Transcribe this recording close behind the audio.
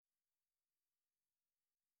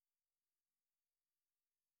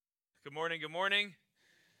Good morning, good morning.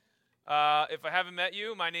 If I haven't met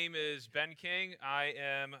you, my name is Ben King. I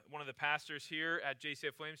am one of the pastors here at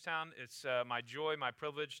JCF Williamstown. It's my joy, my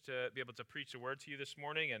privilege to be able to preach the word to you this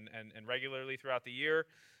morning and regularly throughout the year.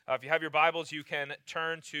 If you have your Bibles, you can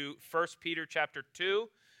turn to 1 Peter chapter 2,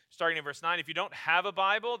 starting in verse 9. If you don't have a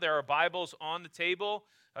Bible, there are Bibles on the table.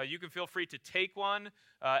 You can feel free to take one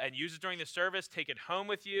and use it during the service. Take it home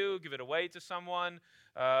with you. Give it away to someone.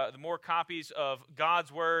 The more copies of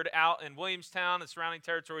God's Word out in Williamstown, the surrounding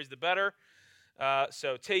territories, the better.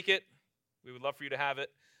 So take it. We would love for you to have it.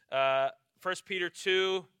 1 Peter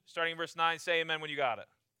 2, starting in verse 9. Say amen when you got it.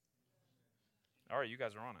 All right, you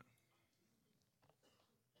guys are on it.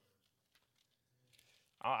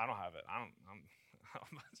 I don't have it.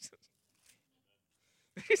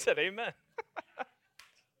 He said amen.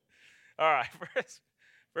 All right,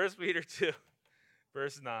 1 Peter 2,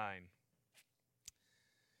 verse 9.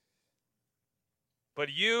 But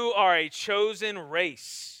you are a chosen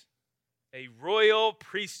race, a royal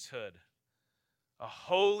priesthood, a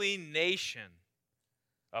holy nation,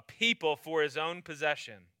 a people for his own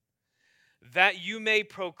possession, that you may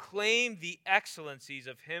proclaim the excellencies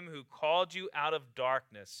of him who called you out of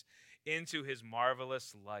darkness into his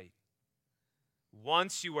marvelous light.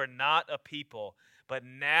 Once you were not a people, but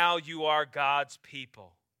now you are God's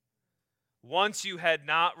people. Once you had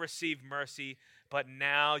not received mercy, but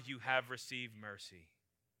now you have received mercy.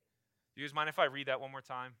 Do you guys mind if I read that one more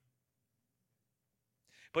time?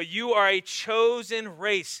 But you are a chosen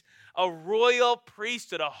race, a royal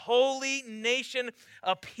priesthood, a holy nation,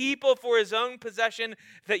 a people for his own possession,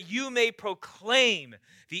 that you may proclaim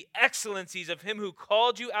the excellencies of him who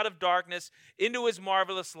called you out of darkness into his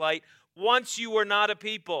marvelous light. Once you were not a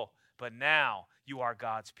people, but now you are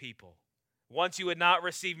God's people. Once you had not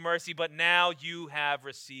received mercy, but now you have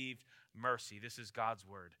received mercy. This is God's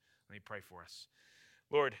word. Let me pray for us.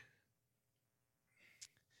 Lord,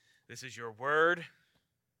 this is your word.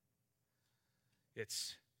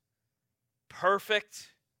 It's perfect,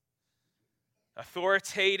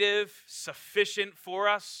 authoritative, sufficient for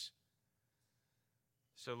us.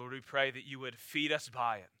 So, Lord, we pray that you would feed us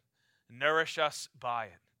by it, nourish us by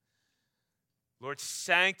it. Lord,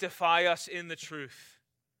 sanctify us in the truth.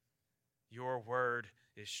 Your word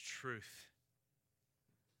is truth.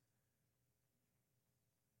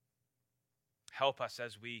 Help us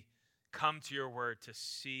as we come to your word to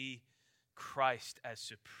see Christ as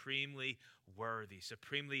supremely worthy,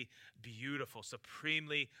 supremely beautiful,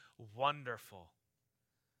 supremely wonderful.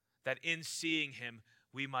 That in seeing him,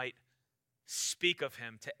 we might speak of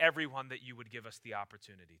him to everyone that you would give us the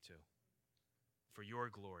opportunity to. For your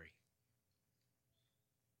glory.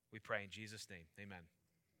 We pray in Jesus' name. Amen.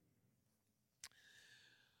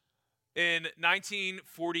 In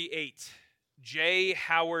 1948, J.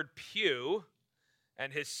 Howard Pew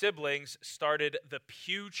and his siblings started the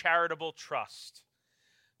Pew Charitable Trust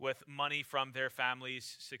with money from their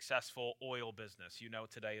family's successful oil business. You know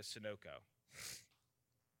today as Sunoco.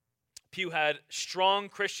 Pew had strong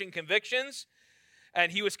Christian convictions,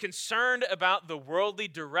 and he was concerned about the worldly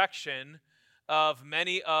direction of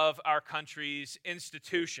many of our country's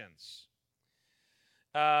institutions.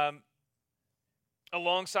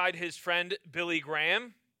 Alongside his friend Billy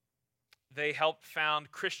Graham, they helped found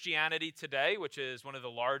Christianity Today, which is one of the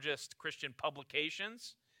largest Christian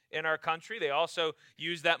publications in our country. They also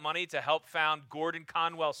used that money to help found Gordon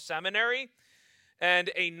Conwell Seminary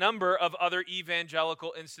and a number of other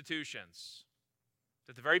evangelical institutions.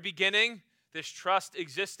 At the very beginning, this trust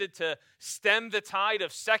existed to stem the tide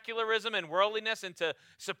of secularism and worldliness and to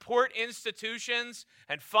support institutions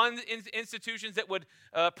and fund institutions that would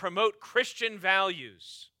promote Christian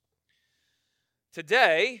values.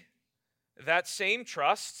 Today, that same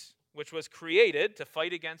trust, which was created to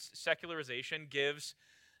fight against secularization, gives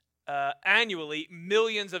annually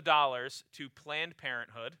millions of dollars to Planned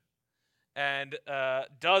Parenthood and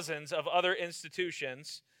dozens of other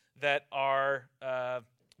institutions that are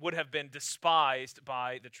would have been despised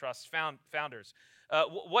by the trust's founders.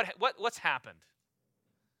 What's happened?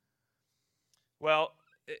 Well,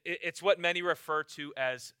 it's what many refer to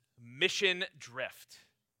as mission drift.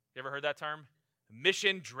 You ever heard that term?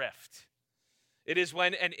 Mission drift. It is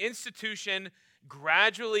when an institution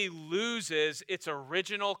gradually loses its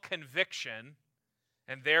original conviction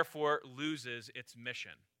and therefore loses its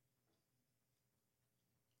mission.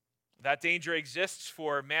 That danger exists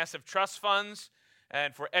for massive trust funds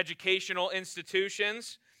and for educational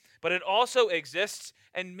institutions, but it also exists,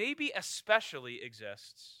 and maybe especially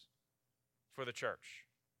exists, for the church.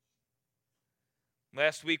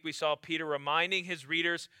 Last week we saw Peter reminding his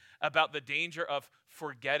readers about the danger of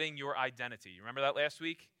forgetting your identity. You remember that last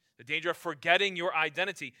week? The danger of forgetting your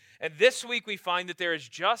identity. And this week we find that there is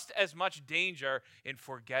just as much danger in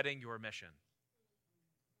forgetting your mission.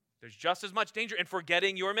 There's just as much danger in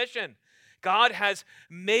forgetting your mission. God has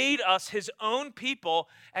made us his own people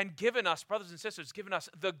and given us, brothers and sisters, given us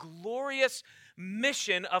the glorious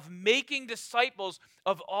mission of making disciples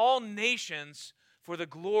of all nations for the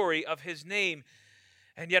glory of his name.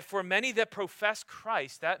 And yet for many that profess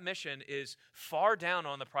Christ, that mission is far down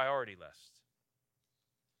on the priority list.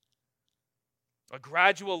 A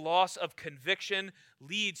gradual loss of conviction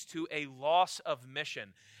leads to a loss of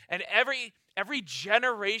mission. And every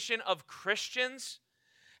generation of Christians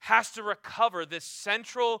has to recover this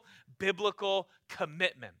central biblical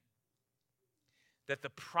commitment that the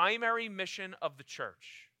primary mission of the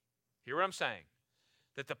church, hear what I'm saying,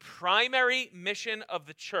 that the primary mission of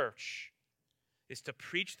the church is to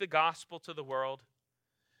preach the gospel to the world,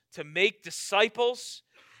 to make disciples,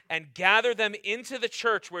 and gather them into the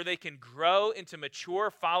church where they can grow into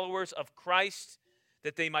mature followers of Christ,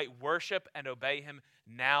 that they might worship and obey him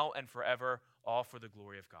now and forever, all for the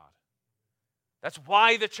glory of God. That's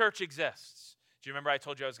why the church exists. Do you remember I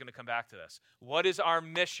told you I was going to come back to this? What is our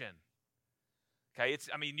mission? Okay,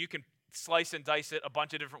 you can slice and dice it a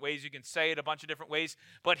bunch of different ways. You can say it a bunch of different ways.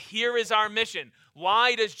 But here is our mission.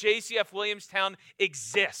 Why does JCF Williamstown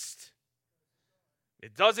exist?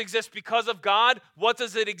 It does exist because of God. What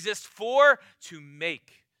does it exist for? To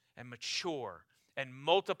make and mature and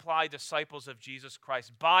multiply disciples of Jesus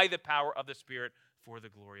Christ by the power of the Spirit for the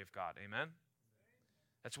glory of God. Amen?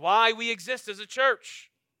 That's why we exist as a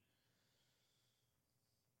church.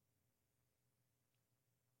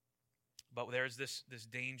 But there's this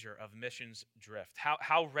danger of missions drift.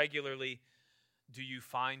 How regularly do you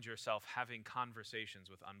find yourself having conversations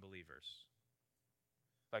with unbelievers?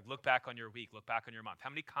 Like, look back on your week, look back on your month. How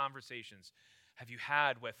many conversations have you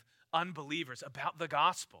had with unbelievers about the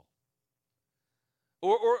gospel?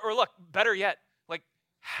 Or look, better yet, like,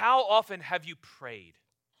 how often have you prayed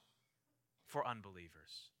for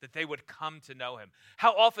unbelievers, that they would come to know him?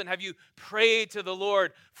 How often have you prayed to the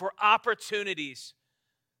Lord for opportunities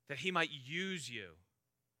that he might use you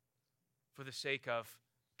for the sake of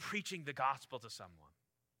preaching the gospel to someone?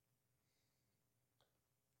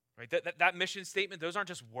 Right? That mission statement, those aren't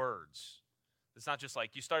just words. It's not just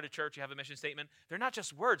like you start a church, you have a mission statement. They're not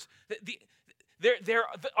just words. They're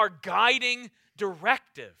our guiding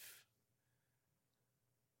directive.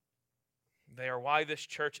 They are why this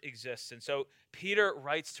church exists. And so Peter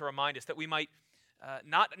writes to remind us that we might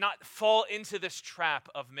not fall into this trap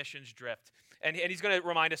of missions drift. And he's going to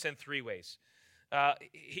remind us in three ways.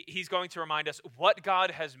 He's going to remind us what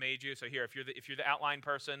God has made you. So here, if you're the outline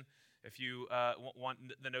person, if you want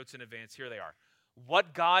the notes in advance, here they are.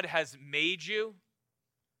 What God has made you,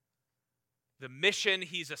 the mission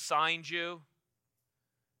he's assigned you,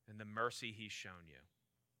 and the mercy he's shown you.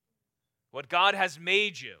 What God has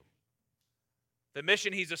made you, the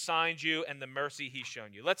mission he's assigned you, and the mercy he's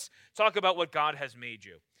shown you. Let's talk about what God has made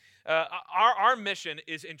you. Our mission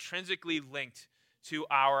is intrinsically linked to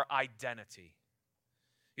our identity.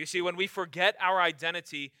 You see, when we forget our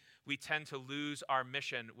identity, we tend to lose our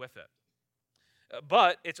mission with it.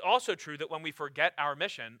 But it's also true that when we forget our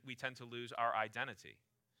mission, we tend to lose our identity.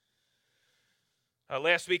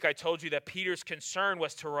 Last week I told you that Peter's concern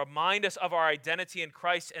was to remind us of our identity in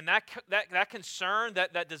Christ, and that concern,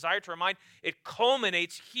 that desire to remind, it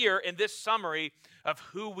culminates here in this summary of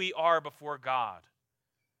who we are before God.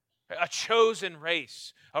 A chosen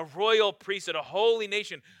race, a royal priesthood, a holy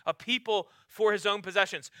nation, a people for his own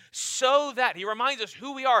possessions. So that, he reminds us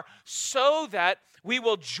who we are, so that we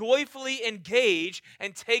will joyfully engage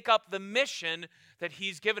and take up the mission that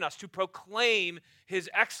he's given us to proclaim his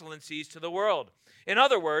excellencies to the world. In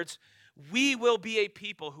other words, we will be a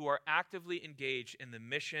people who are actively engaged in the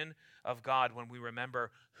mission of God when we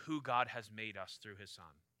remember who God has made us through his Son.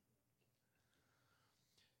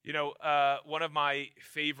 You know, one of my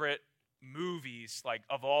favorite movies, like,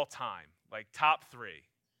 of all time, like top three,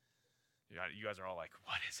 you guys are all like,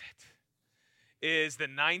 what is it? Is the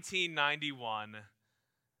 1991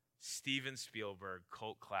 Steven Spielberg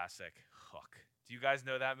cult classic, Hook. Do you guys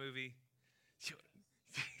know that movie?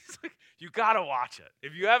 You got to watch it.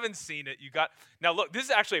 If you haven't seen it, Now look, this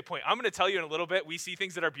is actually a point. I'm going to tell you in a little bit. We see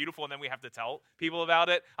things that are beautiful and then we have to tell people about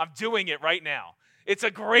it. I'm doing it right now. It's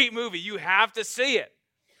a great movie. You have to see it.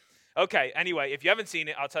 Okay, anyway, if you haven't seen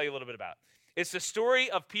it, I'll tell you a little bit about it. It's the story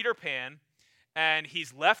of Peter Pan, and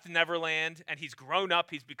he's left Neverland, and he's grown up.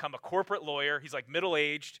 He's become a corporate lawyer. He's like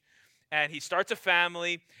middle-aged, and he starts a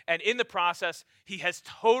family, and in the process, he has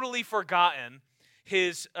totally forgotten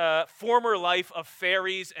his former life of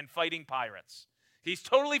fairies and fighting pirates. He's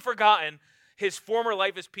totally forgotten his former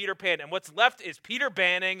life as Peter Pan. And what's left is Peter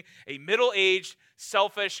Banning, a middle-aged,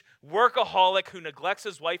 selfish workaholic who neglects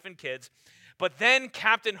his wife and kids. But then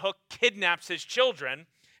Captain Hook kidnaps his children,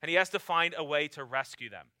 and he has to find a way to rescue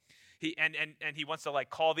them. He wants to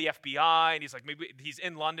call the FBI, and he's like, maybe he's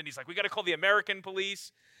in London. He's like, we got to call the American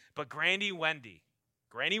police. But Granny Wendy,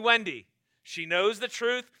 she knows the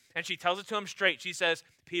truth, and she tells it to him straight. She says,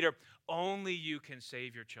 Peter, only you can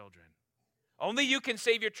save your children. Only you can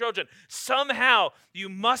save your children. Somehow, you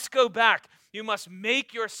must go back. You must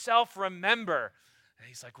make yourself remember. And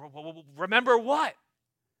he's like, remember what?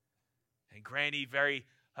 And Granny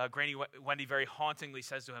Wendy very hauntingly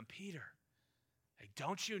says to him, Peter, hey,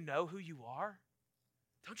 don't you know who you are?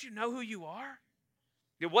 Don't you know who you are?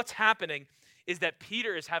 What's happening is that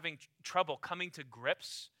Peter is having trouble coming to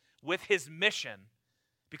grips with his mission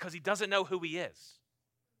because he doesn't know who he is.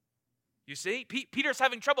 You see, Peter's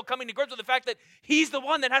having trouble coming to grips with the fact that he's the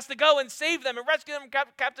one that has to go and save them and rescue them from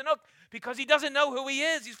Captain Hook because he doesn't know who he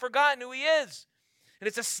is. He's forgotten who he is. And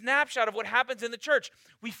it's a snapshot of what happens in the church.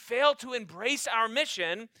 We fail to embrace our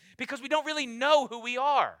mission because we don't really know who we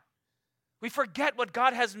are. We forget what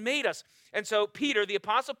God has made us. And so Peter, the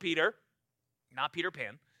Apostle Peter, not Peter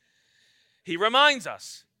Pan, he reminds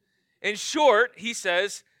us. In short, he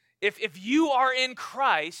says, if you are in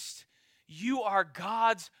Christ, you are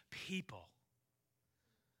God's people.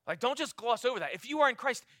 Don't just gloss over that. If you are in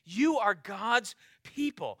Christ, you are God's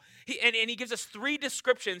people. He gives us three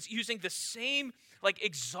descriptions using the same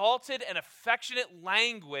exalted and affectionate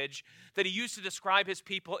language that he used to describe his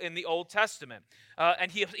people in the Old Testament.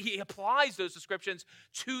 And he applies those descriptions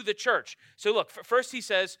to the church. So look, first he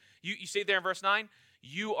says, you see there in verse 9,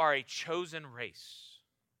 you are a chosen race.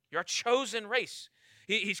 You're a chosen race.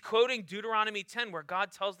 He's quoting Deuteronomy 10, where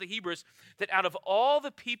God tells the Hebrews that out of all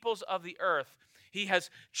the peoples of the earth, he has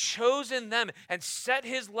chosen them and set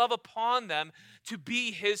his love upon them to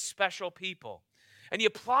be his special people. And he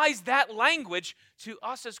applies that language to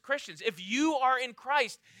us as Christians. If you are in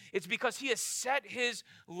Christ, it's because he has set his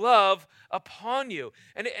love upon you.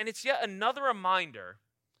 And it's yet another reminder.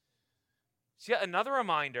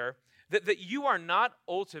 That you are not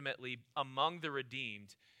ultimately among the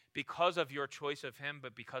redeemed because of your choice of him,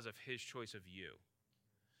 but because of his choice of you.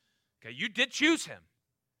 Okay, you did choose him.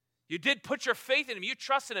 You did put your faith in him. You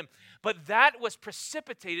trusted him. But that was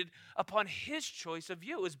precipitated upon his choice of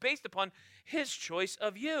you. It was based upon his choice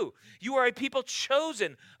of you. You are a people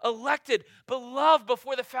chosen, elected, beloved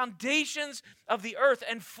before the foundations of the earth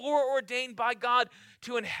and foreordained by God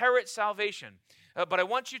to inherit salvation. But I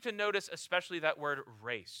want you to notice especially that word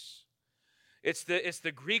race. It's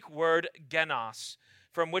the Greek word genos,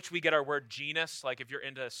 from which we get our word genus. If you're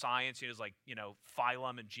into science, there's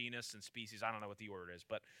phylum and genus and species. I don't know what the order is,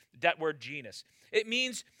 but that word genus. It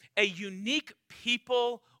means a unique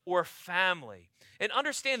people or family. And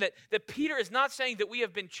understand that Peter is not saying that we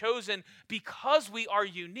have been chosen because we are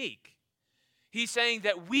unique. He's saying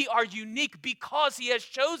that we are unique because he has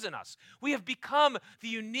chosen us. We have become the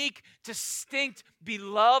unique, distinct,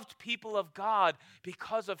 beloved people of God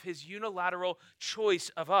because of his unilateral choice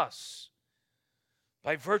of us.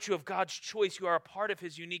 By virtue of God's choice, you are a part of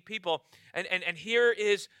his unique people. And here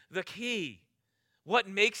is the key. What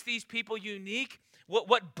makes these people unique?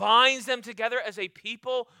 What binds them together as a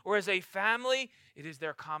people or as a family? It is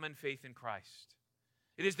their common faith in Christ.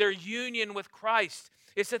 It is their union with Christ.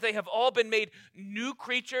 It's that they have all been made new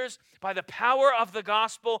creatures by the power of the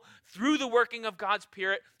gospel through the working of God's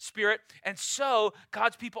Spirit. And so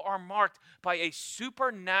God's people are marked by a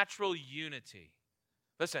supernatural unity.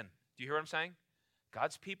 Listen, do you hear what I'm saying?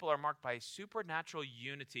 God's people are marked by a supernatural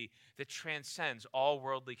unity that transcends all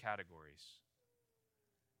worldly categories.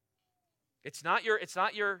 It's not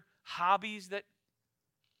your hobbies that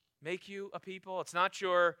make you a people. It's not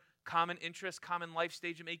your common interests, common life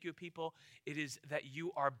stage that make you a people. It is that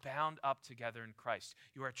you are bound up together in Christ.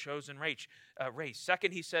 You are a chosen race.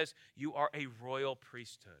 Second, he says, you are a royal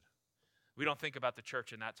priesthood. We don't think about the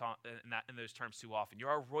church in those terms too often.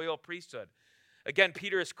 You're a royal priesthood. Again,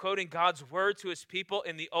 Peter is quoting God's word to his people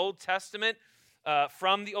in the Old Testament,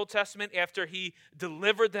 from the Old Testament after he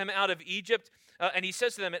delivered them out of Egypt. And he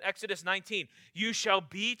says to them in Exodus 19, you shall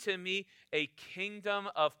be to me a kingdom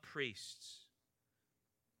of priests.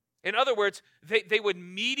 In other words, they would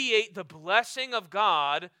mediate the blessing of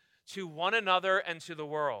God to one another and to the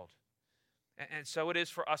world. And so it is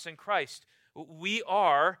for us in Christ. We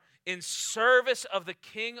are in service of the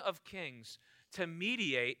King of Kings to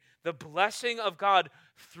mediate the blessing of God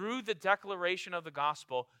through the declaration of the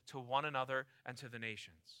gospel to one another and to the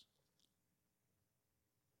nations.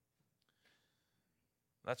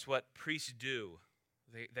 That's what priests do.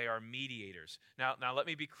 They are mediators. Now let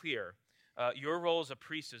me be clear. Your role as a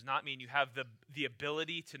priest does not mean you have the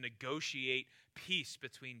ability to negotiate peace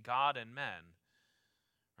between God and men.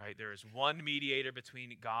 Right? There is one mediator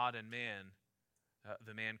between God and man,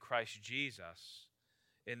 the man Christ Jesus.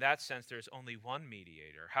 In that sense, there's only one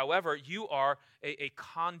mediator. However, you are a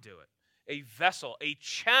conduit, a vessel, a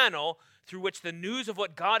channel through which the news of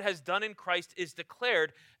what God has done in Christ is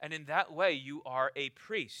declared, and in that way you are a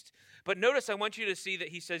priest. But notice, I want you to see that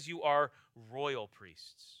he says you are royal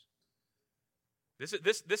priests. This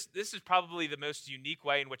is probably the most unique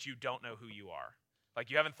way in which you don't know who you are.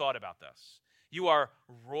 Like you haven't thought about this. You are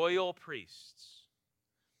royal priests.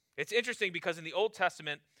 It's interesting because in the Old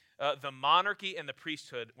Testament, the monarchy and the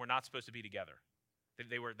priesthood were not supposed to be together.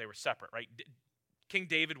 They were separate, right? King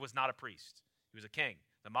David was not a priest. He was a king.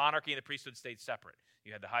 The monarchy and the priesthood stayed separate.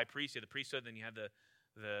 You had the high priest, you had the priesthood, then you had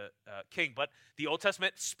the king. But the Old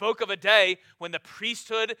Testament spoke of a day when the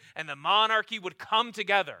priesthood and the monarchy would come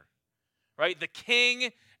together, right? The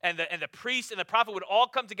king and the priest and the prophet would all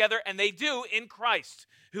come together, and they do in Christ,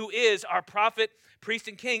 who is our prophet, priest,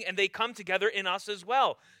 and king, and they come together in us as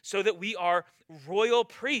well, so that we are royal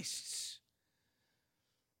priests.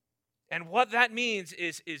 And what that means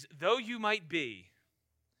is though you might be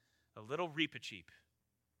a little Reepicheep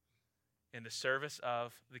in the service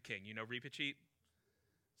of the king. You know Reepicheep?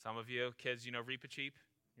 Some of you kids, you know Reepicheep?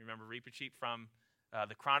 You remember Reepicheep from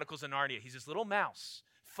the Chronicles of Narnia? He's this little mouse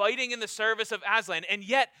fighting in the service of Aslan, and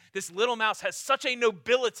yet this little mouse has such a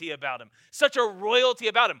nobility about him, such a royalty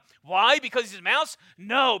about him. Why? Because he's a mouse?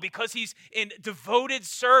 No, because he's in devoted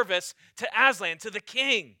service to Aslan, to the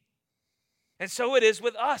king. And so it is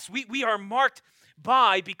with us. We are marked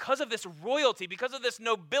by, because of this royalty, because of this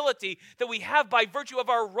nobility that we have by virtue of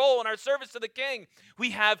our role and our service to the king,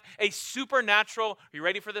 we have a supernatural, are you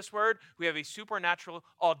ready for this word? We have a supernatural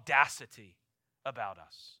audacity about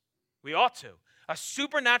us. We ought to. A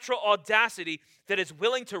supernatural audacity that is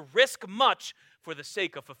willing to risk much for the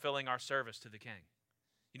sake of fulfilling our service to the king.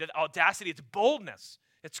 You know, the audacity, it's boldness,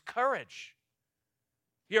 it's courage.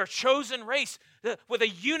 You're a chosen race with a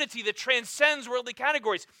unity that transcends worldly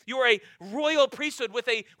categories. You are a royal priesthood with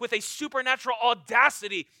a supernatural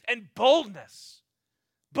audacity and boldness.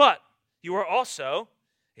 But you are also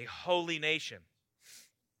a holy nation.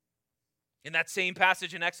 In that same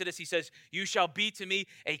passage in Exodus, he says, "You shall be to me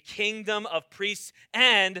a kingdom of priests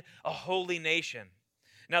and a holy nation."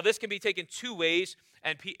 Now, this can be taken two ways,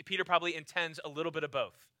 and Peter probably intends a little bit of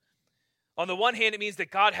both. On the one hand, it means that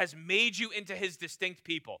God has made you into his distinct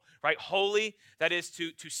people, right? Holy, that is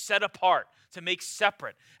to set apart, to make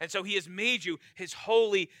separate. And so he has made you his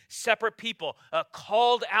holy, separate people,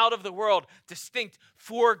 called out of the world, distinct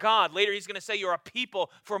for God. Later, he's going to say, you're a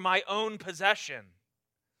people for my own possession.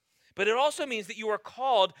 But it also means that you are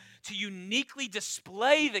called to uniquely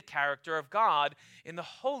display the character of God in the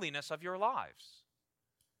holiness of your lives.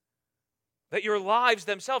 That your lives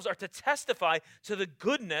themselves are to testify to the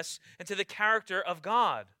goodness and to the character of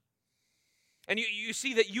God. And you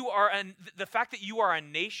see that you are, the fact that you are a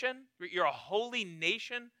nation, you're a holy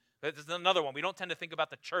nation. This is another one. We don't tend to think about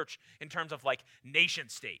the church in terms of like nation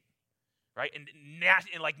state, right? In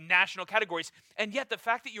like national categories. And yet the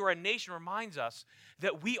fact that you are a nation reminds us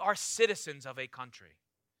that we are citizens of a country.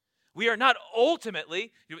 We are not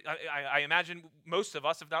ultimately, I imagine most of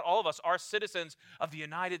us, if not all of us, are citizens of the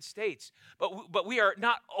United States. But we are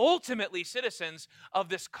not ultimately citizens of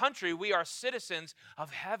this country. We are citizens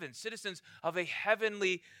of heaven, citizens of a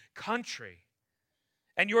heavenly country.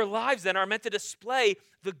 And your lives then are meant to display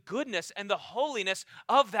the goodness and the holiness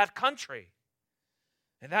of that country.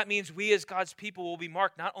 And that means we as God's people will be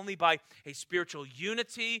marked not only by a spiritual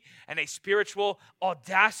unity and a spiritual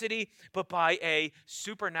audacity, but by a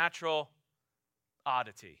supernatural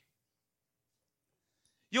oddity.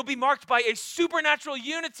 You'll be marked by a supernatural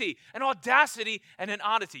unity, an audacity, and an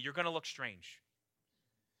oddity. You're going to look strange.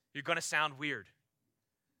 You're going to sound weird.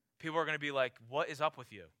 People are going to be like, what is up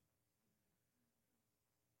with you?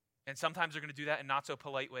 And sometimes they're going to do that in not so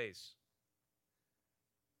polite ways.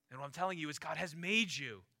 And what I'm telling you is God has made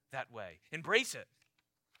you that way. Embrace it.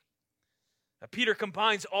 Now, Peter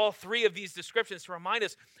combines all three of these descriptions to remind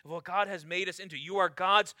us of what God has made us into. You are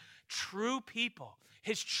God's true people,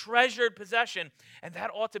 his treasured possession, and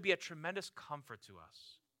that ought to be a tremendous comfort to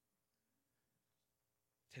us.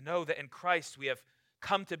 To know that in Christ we have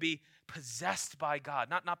come to be possessed by God,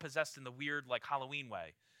 not possessed in the weird like Halloween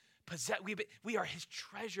way. We are his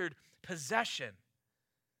treasured possession.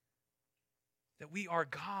 That we are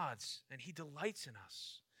God's and he delights in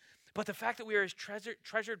us. But the fact that we are his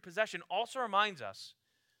treasured possession also reminds us,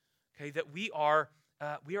 okay, that we are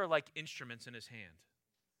like instruments in his hand.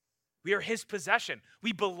 We are his possession.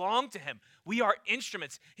 We belong to him. We are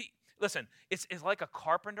instruments. Listen, it's like a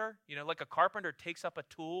carpenter, like a carpenter takes up a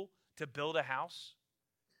tool to build a house.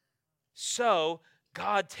 So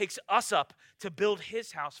God takes us up to build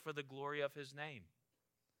his house for the glory of his name.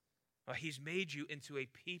 He's made you into a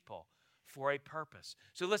people for a purpose.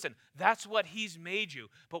 So listen, that's what he's made you.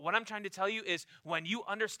 But what I'm trying to tell you is when you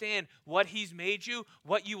understand what he's made you,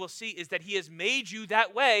 what you will see is that he has made you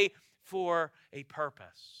that way for a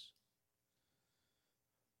purpose.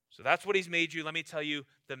 So that's what he's made you. Let me tell you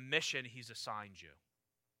the mission he's assigned you.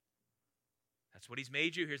 That's what he's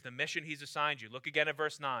made you. Here's the mission he's assigned you. Look again at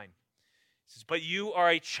verse 9. It says, but you are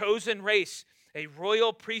a chosen race, a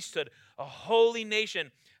royal priesthood, a holy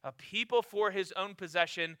nation, a people for his own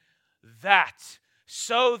possession,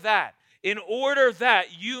 so that, in order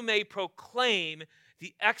that you may proclaim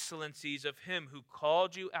the excellencies of him who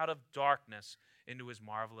called you out of darkness into his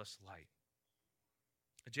marvelous light.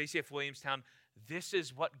 At JCF Williamstown, this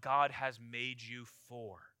is what God has made you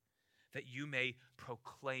for, that you may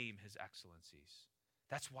proclaim his excellencies.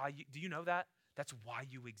 That's why do you know that? That's why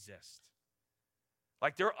you exist.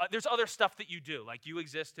 Like there's other stuff that you do. Like you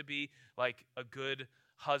exist to be like a good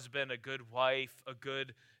husband, a good wife, a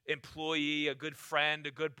good employee, a good friend,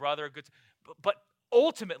 a good brother, but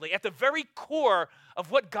ultimately, at the very core of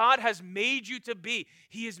what God has made you to be,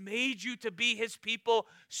 he has made you to be his people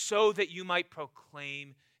so that you might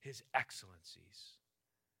proclaim his excellencies.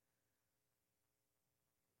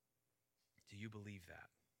 Do you believe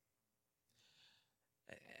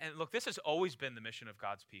that? And look, this has always been the mission of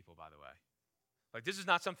God's people, by the way. Like, this is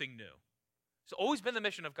not something new. It's always been the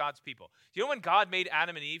mission of God's people. Do you know when God made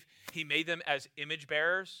Adam and Eve, he made them as image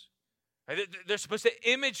bearers? Right? They're supposed to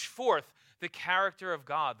image forth the character of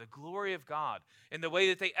God, the glory of God, in the way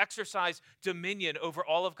that they exercise dominion over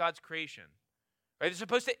all of God's creation. Right? They're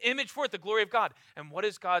supposed to image forth the glory of God. And what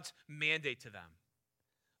is God's mandate to them?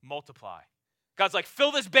 Multiply. God's like,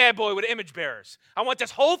 fill this bad boy with image bearers. I want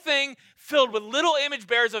this whole thing filled with little image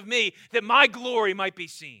bearers of me that my glory might be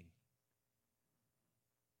seen.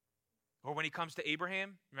 Or when he comes to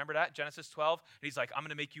Abraham, remember that, Genesis 12? And he's like, I'm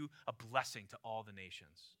going to make you a blessing to all the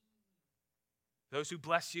nations. Those who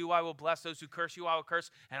bless you, I will bless. Those who curse you, I will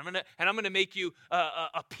curse. And I'm going to make you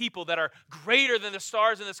a people that are greater than the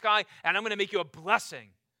stars in the sky. And I'm going to make you a blessing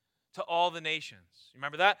to all the nations.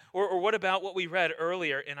 Remember that? Or what about what we read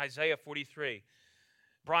earlier in Isaiah 43?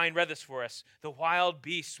 Brian read this for us. The wild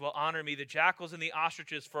beasts will honor me, the jackals and the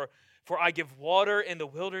ostriches, for I give water in the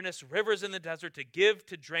wilderness, rivers in the desert, to give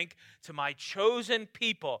to drink to my chosen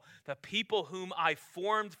people, the people whom I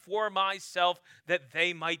formed for myself, that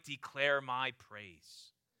they might declare my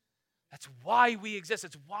praise. That's why we exist.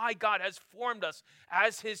 It's why God has formed us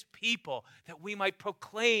as his people, that we might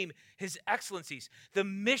proclaim his excellencies. The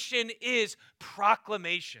mission is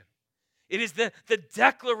proclamation. It is the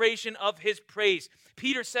declaration of his praise.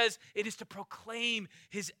 Peter says it is to proclaim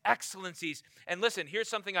his excellencies. And listen, here's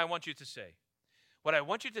something I want you to see. What I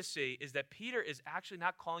want you to see is that Peter is actually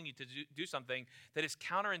not calling you to do something that is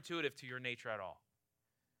counterintuitive to your nature at all.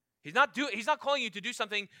 He's not calling you to do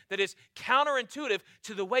something that is counterintuitive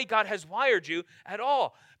to the way God has wired you at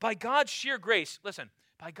all. By God's sheer grace, listen,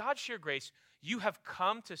 by God's sheer grace, you have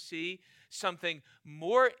come to see something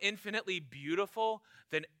more infinitely beautiful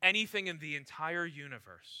than anything in the entire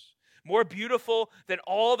universe. More beautiful than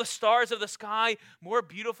all the stars of the sky, more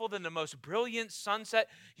beautiful than the most brilliant sunset.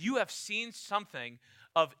 You have seen something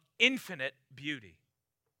of infinite beauty.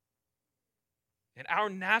 And our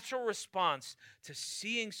natural response to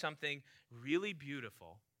seeing something really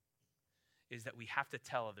beautiful is that we have to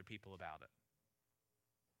tell other people about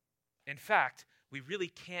it. In fact, we really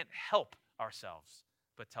can't help ourselves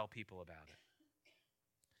but tell people about it.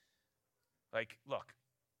 Like, look,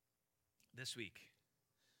 this week,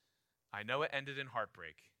 I know it ended in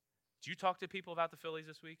heartbreak. Did you talk to people about the Phillies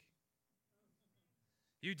this week?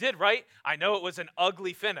 You did, right? I know it was an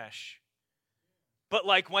ugly finish. But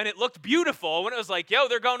like when it looked beautiful, when it was like, yo,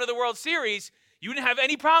 they're going to the World Series, you didn't have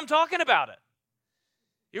any problem talking about it.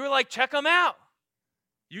 You were like, check them out.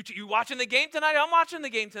 You watching the game tonight? I'm watching the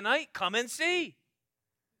game tonight. Come and see.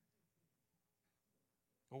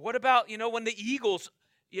 Well, what about, when the Eagles,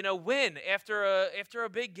 win after a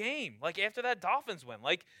big game, like after that Dolphins win?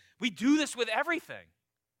 Like, we do this with everything.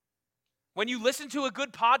 When you listen to a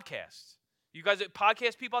good podcast, you guys,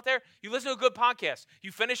 podcast people out there, you listen to a good podcast,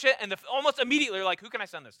 you finish it, and almost immediately you're like, who can I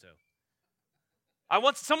send this to?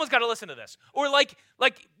 Someone's got to listen to this. Or like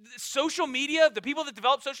social media, the people that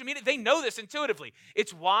develop social media, they know this intuitively.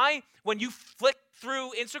 It's why when you flick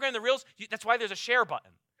through Instagram, the Reels, that's why there's a share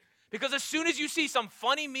button. Because as soon as you see some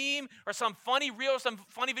funny meme or some funny reel or some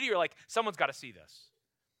funny video, you're like, someone's got to see this.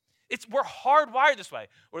 We're hardwired this way.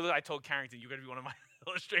 Or I told Carrington, you're going to be one of my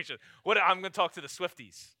illustration. I'm going to talk to the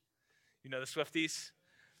Swifties. You know the Swifties?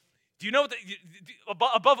 Do you know,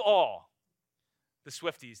 above all, the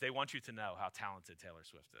Swifties, they want you to know how talented Taylor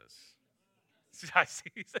Swift is. I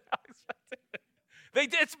see.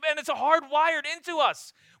 It's hardwired into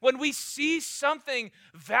us. When we see something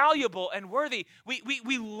valuable and worthy,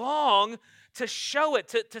 we long to show it,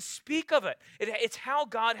 to speak of it. It's how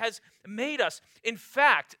God has made us. In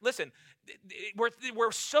fact, listen,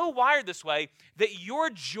 we're so wired this way that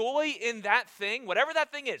your joy in that thing, whatever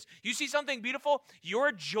that thing is, you see something beautiful,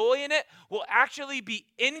 your joy in it will actually be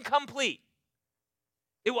incomplete.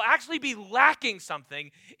 It will actually be lacking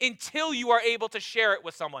something until you are able to share it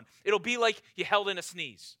with someone. It'll be like you held in a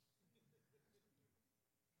sneeze.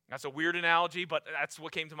 That's a weird analogy, but that's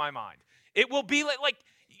what came to my mind. It will be like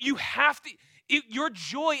you have to, your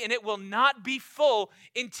joy in it will not be full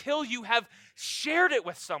until you have shared it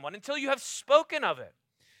with someone, until you have spoken of it.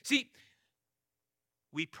 See,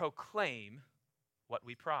 we proclaim what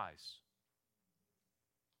we prize.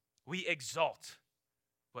 We exalt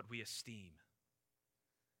what we esteem.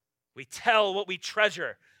 We tell what we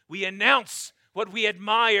treasure. We announce what we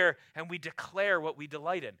admire, and we declare what we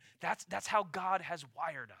delight in. That's how God has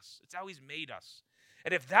wired us. It's how he's made us.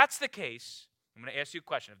 And if that's the case, I'm going to ask you a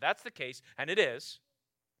question. If that's the case, and it is,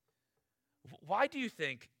 why do you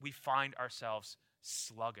think we find ourselves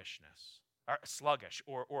sluggish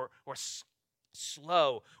or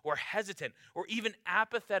slow or hesitant or even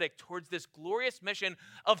apathetic towards this glorious mission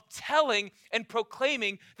of telling and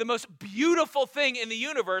proclaiming the most beautiful thing in the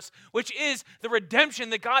universe, which is the redemption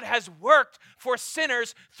that God has worked for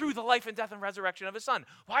sinners through the life and death and resurrection of his Son?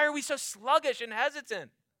 Why are we so sluggish and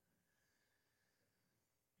hesitant?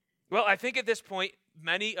 Well, I think at this point,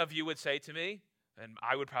 many of you would say to me, and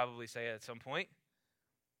I would probably say at some point,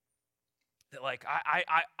 that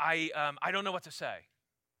I don't know what to say.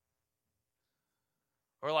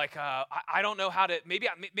 Or I don't know how to, maybe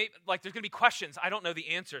there's going to be questions I don't know the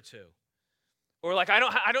answer to. Or I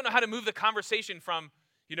don't know how to move the conversation from,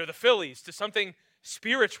 the Phillies to something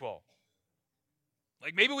spiritual.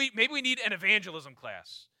 Maybe we need an evangelism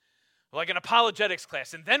class, or an apologetics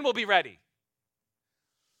class, and then we'll be ready.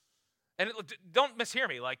 And don't mishear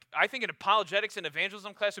me. I think an apologetics and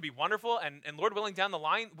evangelism class would be wonderful, and Lord willing, down the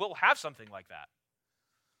line, we'll have something like that.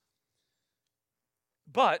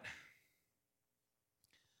 But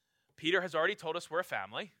Peter has already told us we're a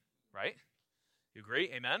family, right? You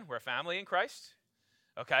agree? Amen? We're a family in Christ.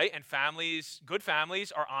 Okay, and good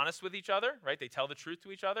families are honest with each other, right? They tell the truth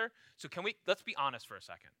to each other. So let's be honest for a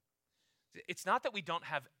second. It's not that we don't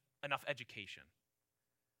have enough education,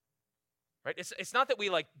 right? It's not that we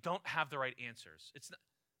don't have the right answers.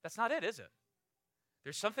 That's not it, is it?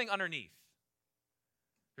 There's something underneath.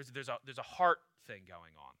 There's a heart thing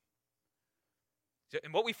going on.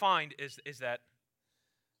 And what we find is that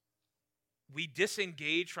we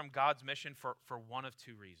disengage from God's mission for one of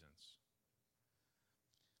two reasons.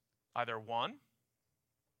 Either one,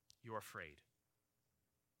 you're afraid.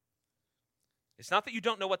 It's not that you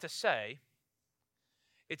don't know what to say.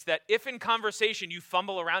 It's that if in conversation you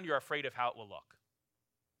fumble around, you're afraid of how it will look.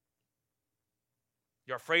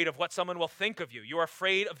 You're afraid of what someone will think of you. You're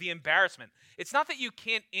afraid of the embarrassment. It's not that you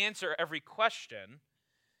can't answer every question.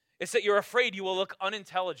 It's that you're afraid you will look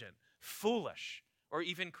unintelligent, foolish, or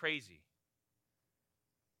even crazy.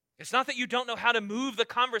 It's not that you don't know how to move the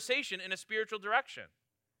conversation in a spiritual direction.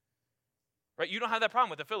 Right? You don't have that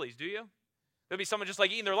problem with the Phillies, do you? There'll be someone just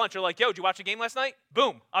eating their lunch. They're like, yo, did you watch the game last night?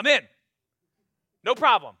 Boom, I'm in. No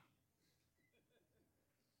problem.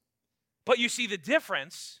 But you see, the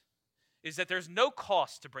difference is that there's no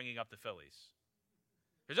cost to bringing up the Phillies.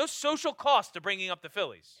 There's no social cost to bringing up the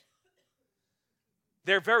Phillies.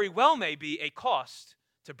 There very well may be a cost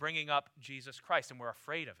to bringing up Jesus Christ, and we're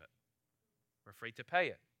afraid of it. We're afraid to pay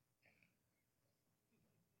it.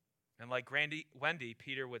 And like Wendy,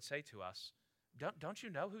 Peter would say to us, don't you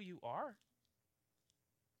know who you are?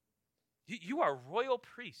 You are royal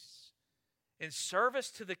priests in service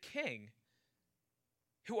to the King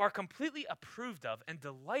who are completely approved of and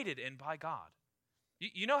delighted in by God.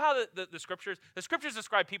 You know how the scriptures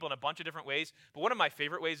describe people in a bunch of different ways, but one of my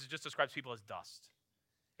favorite ways is just describes people as dust.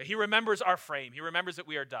 He remembers our frame. He remembers that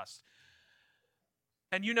we are dust.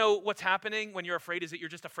 And you know what's happening when you're afraid is that you're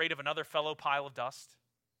just afraid of another fellow pile of dust.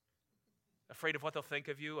 Afraid of what they'll think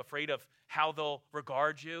of you, afraid of how they'll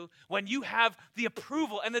regard you, when you have the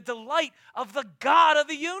approval and the delight of the God of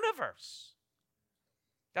the universe.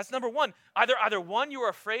 That's number one. Either one, you're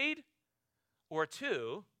afraid, or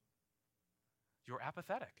two, you're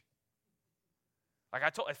apathetic. Like I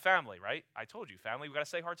told family, right? I told you, family, we got to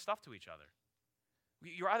say hard stuff to each other.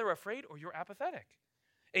 You're either afraid or you're apathetic.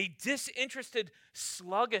 A disinterested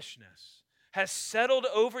sluggishness has settled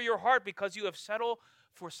over your heart because you have settled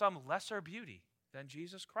for some lesser beauty than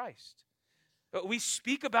Jesus Christ. But we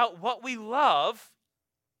speak about what we love,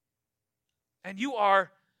 and you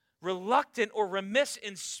are reluctant or remiss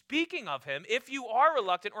in speaking of him. If you are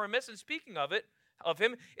reluctant or remiss in speaking of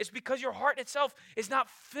him, it's because your heart itself is not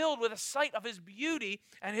filled with a sight of his beauty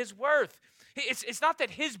and his worth. It's not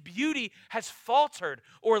that his beauty has faltered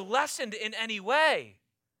or lessened in any way.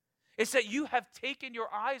 It's that you have taken your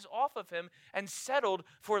eyes off of him and settled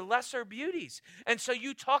for lesser beauties. And so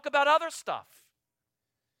you talk about other stuff.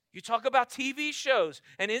 You talk about TV shows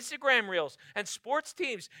and Instagram reels and sports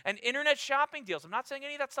teams and internet shopping deals. I'm not saying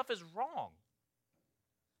any of that stuff is wrong.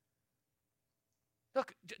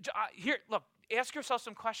 Look, ask yourself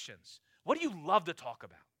some questions. What do you love to talk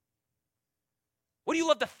about? What do you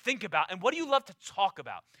love to think about? And what do you love to talk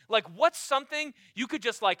about? Like, what's something you could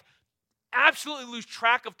just absolutely lose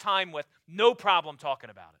track of time with, no problem talking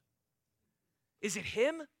about it? Is it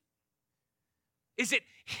him? Is it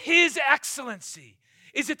his excellency?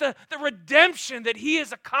 Is it the redemption that he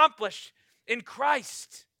has accomplished in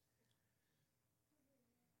Christ?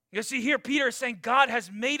 You see, here Peter is saying God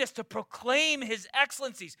has made us to proclaim his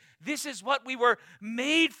excellencies. This is what we were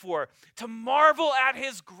made for, to marvel at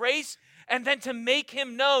his grace and then to make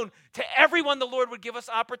him known to everyone the Lord would give us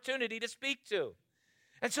opportunity to speak to.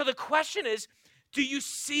 And so the question is, do you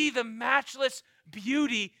see the matchless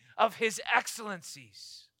beauty of his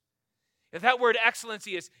excellencies? If that word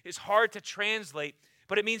excellency is hard to translate,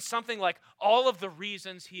 but it means something like all of the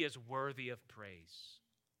reasons he is worthy of praise.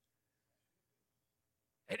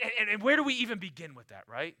 And where do we even begin with that,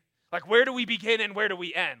 right? Like, where do we begin and where do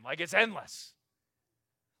we end? Like, it's endless.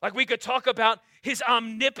 Like, we could talk about his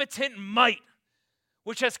omnipotent might,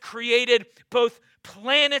 which has created both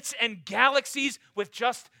planets and galaxies with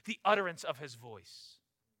just the utterance of his voice.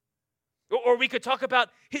 Or we could talk about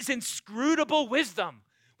his inscrutable wisdom,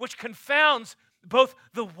 which confounds both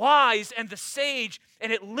the wise and the sage,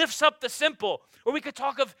 and it lifts up the simple. Or we could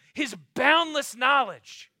talk of his boundless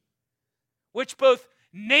knowledge, which both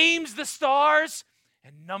names the stars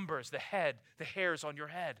and numbers the hairs on your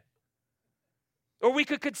head. Or we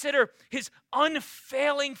could consider his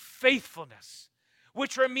unfailing faithfulness,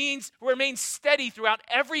 which remains steady throughout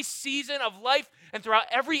every season of life and throughout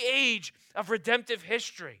every age of redemptive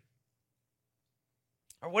history.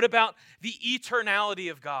 Or what about the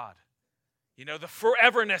eternality of God? You know, the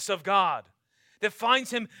foreverness of God that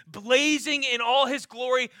finds him blazing in all his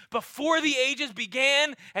glory before the ages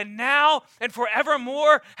began and now and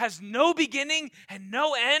forevermore, has no beginning and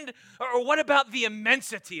no end. Or what about the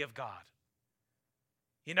immensity of God?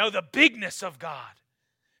 You know, the bigness of God,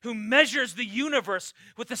 who measures the universe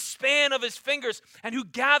with the span of his fingers and who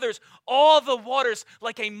gathers all the waters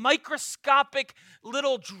like a microscopic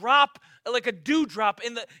little drop, like a dewdrop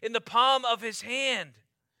in the palm of his hand.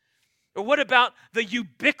 Or what about the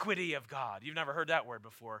ubiquity of God? You've never heard that word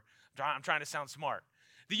before. I'm trying to sound smart.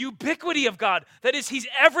 The ubiquity of God, that is, he's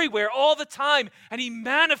everywhere all the time, and he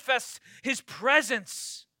manifests his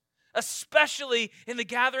presence, especially in the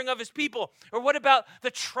gathering of his people. Or what about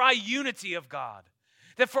the triunity of God?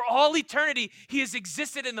 That for all eternity, he has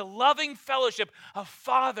existed in the loving fellowship of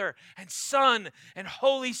Father and Son and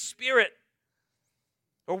Holy Spirit.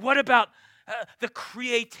 Or what about the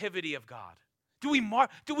creativity of God? Do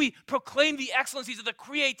we proclaim the excellencies of the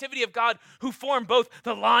creativity of God who formed both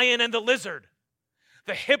the lion and the lizard,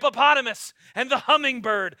 the hippopotamus and the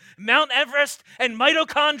hummingbird, Mount Everest and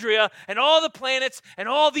mitochondria, and all the planets and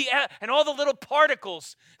all the little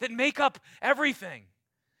particles that make up everything?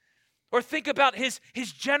 Or think about his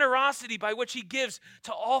generosity by which he gives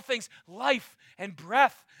to all things life and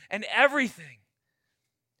breath and everything.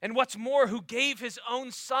 And what's more, who gave his own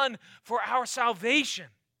Son for our salvation.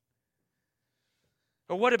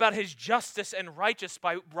 Or what about his justice and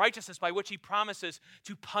righteousness by which he promises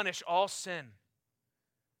to punish all sin,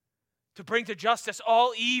 to bring to justice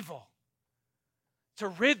all evil, to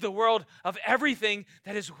rid the world of everything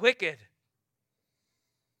that is wicked?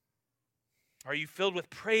 Are you filled with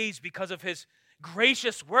praise because of his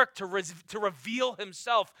gracious work to reveal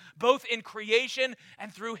himself both in creation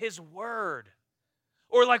and through his word?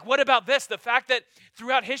 Or like, what about this? The fact that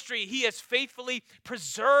throughout history, he has faithfully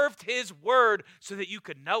preserved his word so that you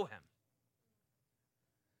could know him.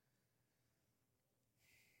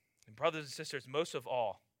 And brothers and sisters, most of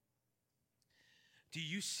all, do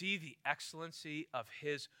you see the excellency of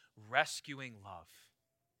his rescuing love?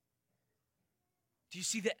 Do you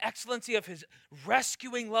see the excellency of his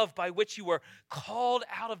rescuing love by which you were called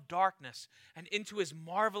out of darkness and into his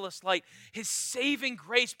marvelous light? His saving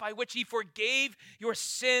grace by which he forgave your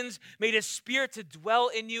sins, made his spirit to dwell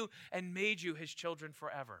in you, and made you his children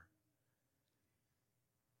forever.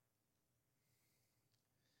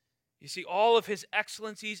 You see, all of his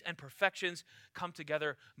excellencies and perfections come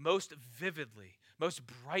together most vividly, most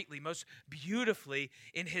brightly, most beautifully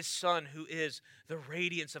in his Son, who is the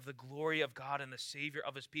radiance of the glory of God and the Savior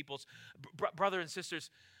of his peoples. Brothers and sisters,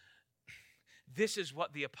 this is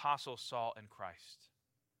what the apostles saw in Christ.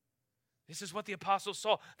 This is what the apostles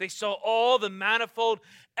saw. They saw all the manifold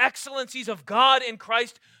excellencies of God in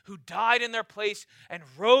Christ, who died in their place and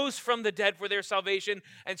rose from the dead for their salvation.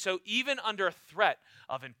 And so even under threat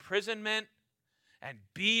of imprisonment and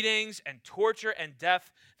beatings and torture and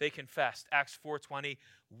death, they confessed. Acts 4:20,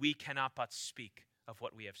 we cannot but speak of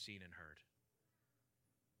what we have seen and heard.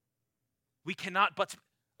 We cannot but,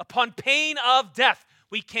 upon pain of death,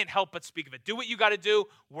 we can't help but speak of it. Do what you got to do.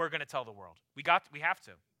 We're going to tell the world. We have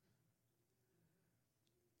to.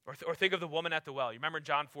 Or think of the woman at the well. You remember in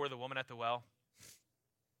John 4, the woman at the well?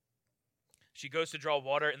 She goes to draw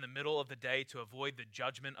water in the middle of the day to avoid the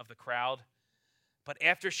judgment of the crowd. But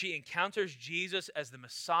after she encounters Jesus as the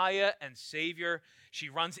Messiah and Savior, she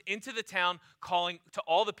runs into the town calling to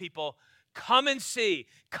all the people, come and see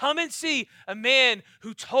a man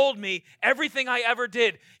who told me everything I ever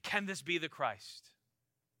did. Can this be the Christ?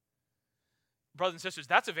 Brothers and sisters,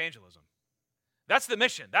 that's evangelism. That's the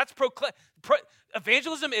mission. That's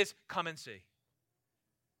evangelism is come and see.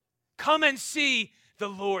 Come and see the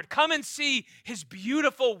Lord. Come and see his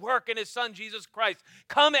beautiful work in his Son, Jesus Christ.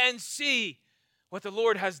 Come and see what the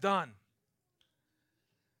Lord has done.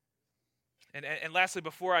 And lastly,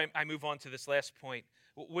 before I move on to this last point,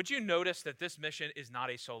 would you notice that this mission is not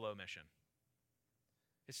a solo mission?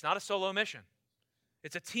 It's not a solo mission.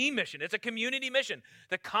 It's a team mission. It's a community mission.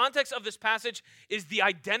 The context of this passage is the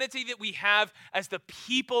identity that we have as the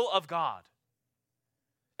people of God.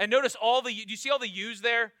 And notice do you see all the yous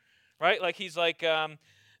there? Right? Like he's like,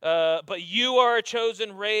 but you are a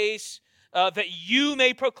chosen race, that you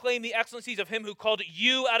may proclaim the excellencies of him who called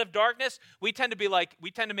you out of darkness. We tend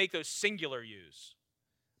to make those singular yous.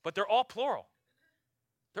 But they're all plural.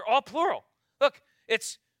 They're all plural. Look,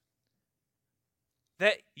 it's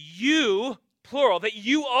that you, plural, that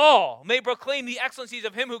you all may proclaim the excellencies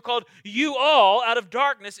of him who called you all out of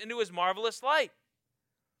darkness into his marvelous light.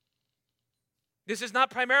 This is not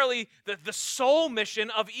primarily the sole mission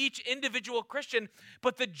of each individual Christian,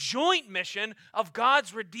 but the joint mission of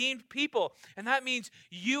God's redeemed people. And that means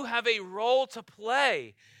you have a role to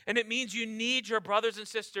play. And it means you need your brothers and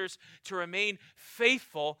sisters to remain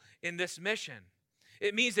faithful in this mission.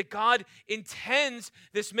 It means that God intends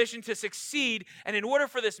this mission to succeed, and in order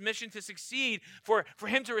for this mission to succeed, for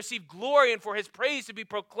him to receive glory and for his praise to be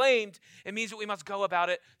proclaimed, it means that we must go about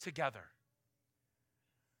it together.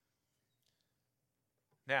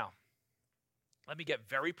 Now, let me get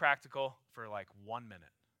very practical for like 1 minute.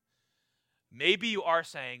 Maybe you are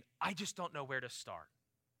saying, I just don't know where to start.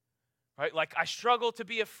 Right? Like I struggle to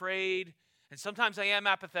be afraid, and sometimes I am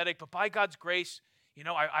apathetic, but by God's grace, you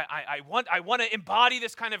know, I want to embody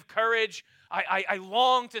this kind of courage. I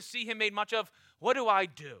long to see him made much of. What do I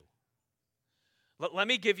do? Let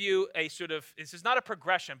me give you a sort of, this is not a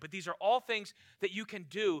progression, but these are all things that you can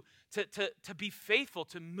do to be faithful,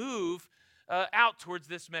 to move out towards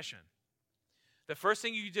this mission. The first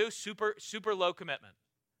thing you do, super low commitment.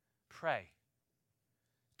 Pray.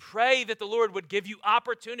 Pray that the Lord would give you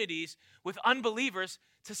opportunities with unbelievers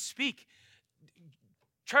to speak.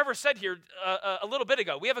 Trevor said here a little bit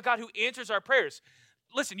ago, we have a God who answers our prayers.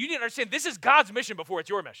 Listen, you need to understand, this is God's mission before it's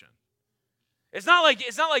your mission. It's not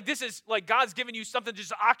like this is like God's giving you something just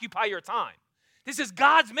to occupy your time. This is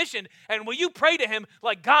God's mission, and when you pray to him,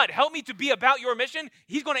 like, God, help me to be about your mission,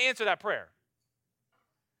 he's going to answer that prayer.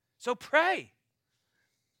 So pray.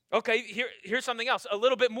 Okay, here's something else, a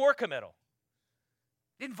little bit more committal.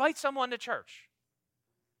 Invite someone to church.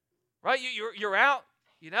 Right? You're out,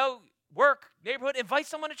 you know, work, neighborhood, invite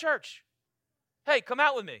someone to church. Hey, come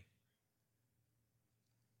out with me.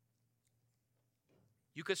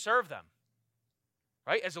 You could serve them.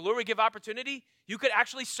 Right? As the Lord would give opportunity, you could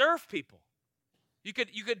actually serve people. You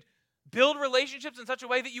could build relationships in such a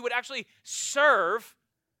way that you would actually serve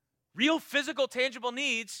real physical, tangible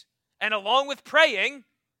needs, and along with praying,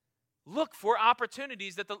 look for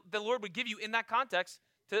opportunities that the Lord would give you in that context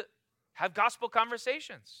to have gospel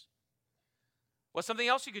conversations. What's something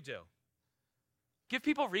else you could do? Give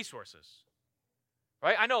people resources.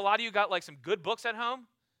 Right? I know a lot of you got like some good books at home.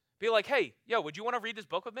 Be like, hey, would you want to read this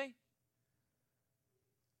book with me?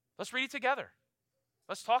 Let's read it together.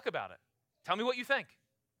 Let's talk about it. Tell me what you think.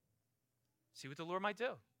 See what the Lord might do.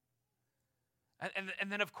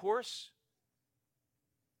 And then, of course,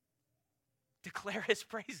 declare his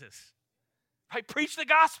praises. Right? Preach the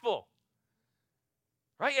gospel.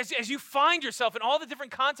 Right? As you find yourself in all the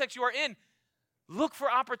different contexts you are in, look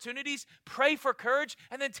for opportunities, pray for courage,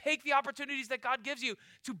 and then take the opportunities that God gives you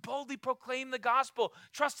to boldly proclaim the gospel,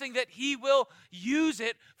 trusting that he will use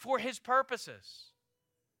it for his purposes.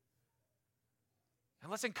 And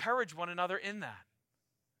let's encourage one another in that.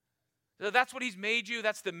 So that's what he's made you.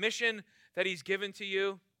 That's the mission that he's given to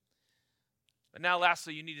you. But now,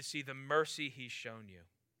 lastly, you need to see the mercy he's shown you.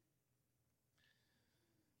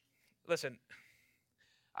 Listen,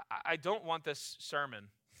 I don't want this sermon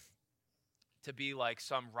to be like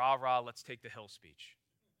some rah-rah, let's take the hill speech.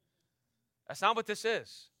 That's not what this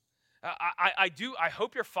is. I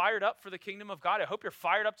hope you're fired up for the kingdom of God. I hope you're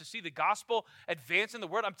fired up to see the gospel advance in the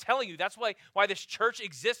world. I'm telling you, that's why this church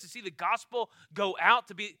exists, to see the gospel go out,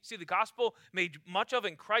 see the gospel made much of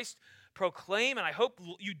in Christ proclaim. And I hope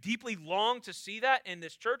you deeply long to see that in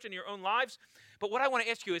this church, in your own lives. But what I want to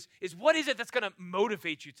ask you is what is it that's going to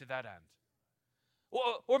motivate you to that end?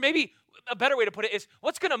 Or maybe a better way to put it is,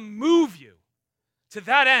 what's going to move you to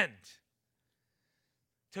that end?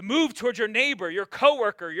 To move towards your neighbor, your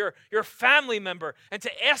coworker, your family member, and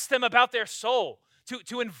to ask them about their soul,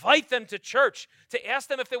 to invite them to church, to ask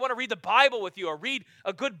them if they want to read the Bible with you or read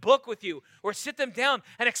a good book with you or sit them down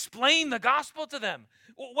and explain the gospel to them.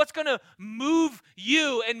 What's going to move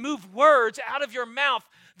you and move words out of your mouth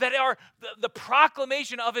that are the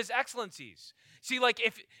proclamation of his excellencies? See, like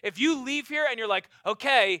if you leave here and you're like,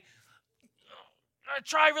 okay, I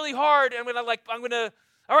try really hard and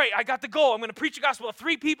all right, I got the goal. I'm going to preach the gospel to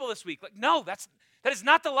 3 people this week. Like, no, that is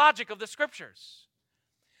not the logic of the scriptures.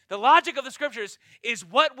 The logic of the scriptures is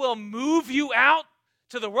what will move you out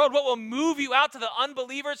to the world, what will move you out to the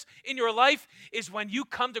unbelievers in your life is when you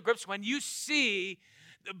come to grips, when you see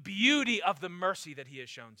the beauty of the mercy that he has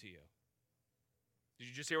shown to you. Did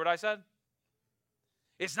you just hear what I said?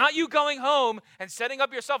 It's not you going home and setting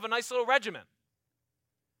up yourself a nice little regiment,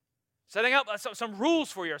 setting up some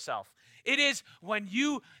rules for yourself. It is when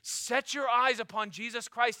you set your eyes upon Jesus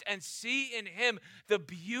Christ and see in him the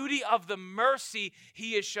beauty of the mercy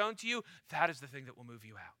he has shown to you, that is the thing that will move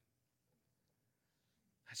you out.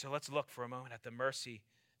 And so let's look for a moment at the mercy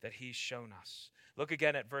that he's shown us. Look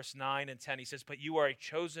again at verse 9 and 10. He says, but you are a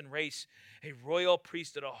chosen race, a royal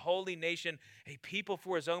priesthood, a holy nation, a people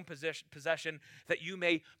for his own possession, that you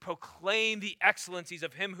may proclaim the excellencies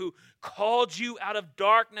of him who called you out of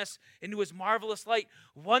darkness into his marvelous light.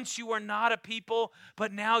 Once you were not a people,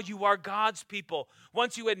 but now you are God's people.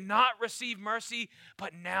 Once you had not received mercy,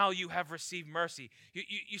 but now you have received mercy.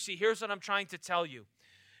 You see, here's what I'm trying to tell you.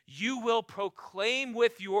 You will proclaim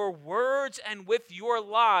with your words and with your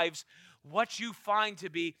lives what you find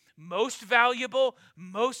to be most valuable,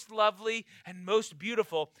 most lovely, and most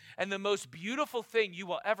beautiful. And the most beautiful thing you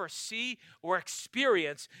will ever see or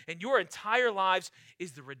experience in your entire lives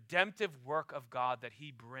is the redemptive work of God that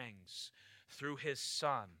he brings through his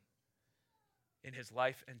Son in his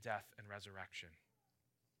life and death and resurrection.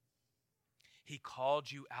 He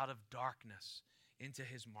called you out of darkness into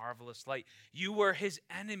his marvelous light. You were his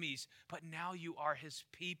enemies, but now you are his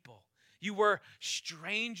people. You were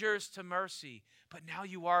strangers to mercy, but now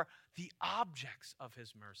you are the objects of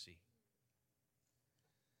his mercy.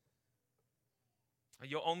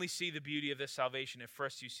 You'll only see the beauty of this salvation if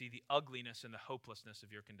first you see the ugliness and the hopelessness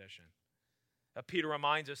of your condition. Peter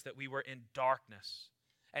reminds us that we were in darkness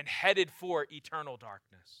and headed for eternal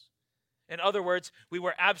darkness. In other words, we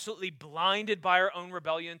were absolutely blinded by our own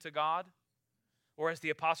rebellion to God. Or as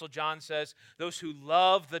the Apostle John says, those who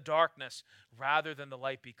love the darkness rather than the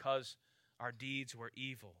light because our deeds were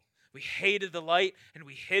evil. We hated the light and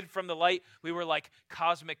we hid from the light. We were like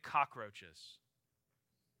cosmic cockroaches.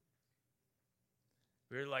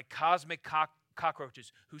 We were like cosmic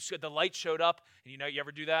cockroaches who the light showed up. And you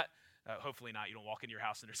ever do that? Hopefully not. You don't walk into your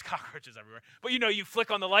house and there's cockroaches everywhere. But you flick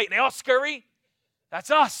on the light and they all scurry. That's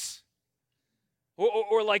us.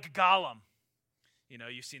 Or like Gollum.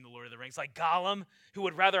 You've seen The Lord of the Rings, like Gollum, who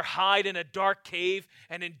would rather hide in a dark cave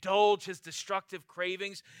and indulge his destructive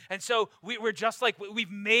cravings. And so we're just like, we've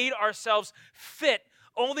made ourselves fit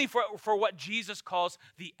only for what Jesus calls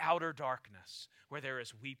the outer darkness, where there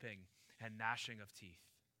is weeping and gnashing of teeth.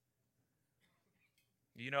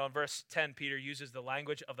 In verse 10, Peter uses the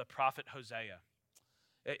language of the prophet Hosea.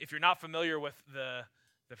 If you're not familiar with the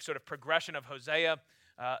sort of progression of Hosea,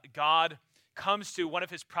 God comes to one of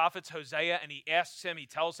his prophets, Hosea, and he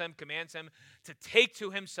tells him, commands him to take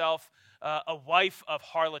to himself a wife of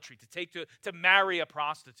harlotry, to marry a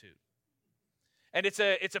prostitute. And it's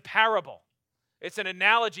a parable. It's an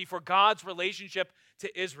analogy for God's relationship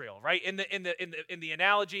to Israel, right? In the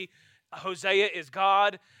analogy, Hosea is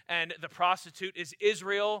God and the prostitute is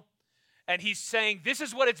Israel. And he's saying, this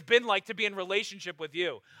is what it's been like to be in relationship with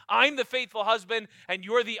you. I'm the faithful husband, and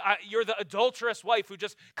you're the adulterous wife who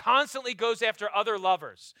just constantly goes after other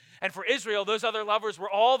lovers. And for Israel, those other lovers were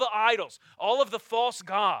all the idols, all of the false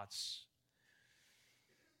gods.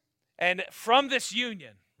 And from this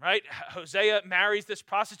union, right, Hosea marries this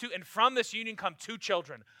prostitute, and from this union come two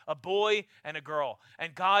children, a boy and a girl.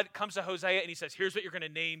 And God comes to Hosea and he says, here's what you're going to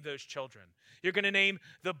name those children. You're going to name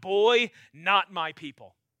the boy, Not My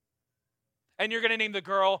People. And you're going to name the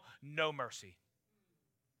girl, No Mercy.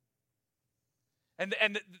 And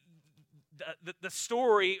the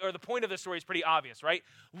story, or the point of the story, is pretty obvious, right?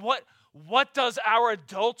 What does our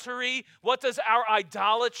adultery, what does our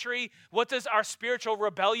idolatry, what does our spiritual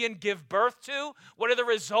rebellion give birth to? What are the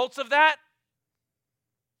results of that?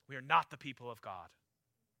 We are not the people of God.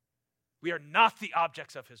 We are not the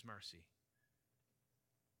objects of his mercy.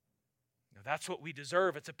 Now, that's what we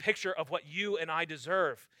deserve. It's a picture of what you and I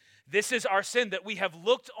deserve. This is our sin, that we have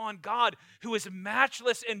looked on God, who is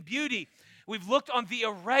matchless in beauty. We've looked on the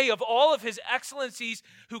array of all of his excellencies,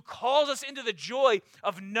 who calls us into the joy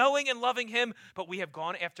of knowing and loving him, but we have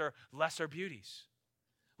gone after lesser beauties.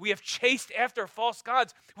 We have chased after false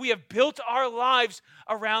gods. We have built our lives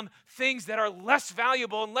around things that are less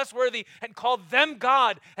valuable and less worthy and called them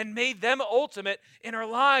God and made them ultimate in our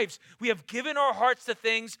lives. We have given our hearts to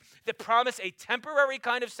things that promise a temporary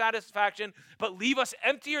kind of satisfaction but leave us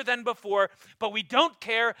emptier than before. But we don't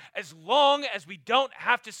care as long as we don't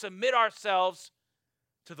have to submit ourselves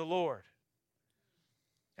to the Lord.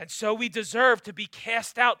 And so we deserve to be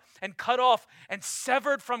cast out and cut off and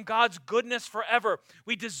severed from God's goodness forever.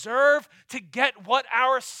 We deserve to get what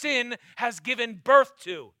our sin has given birth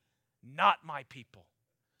to. Not my people.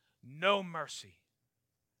 No mercy.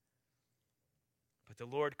 But the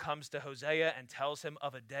Lord comes to Hosea and tells him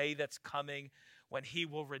of a day that's coming when he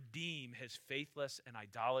will redeem his faithless and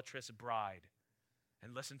idolatrous bride.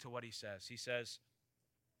 And listen to what he says. He says,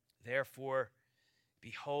 therefore,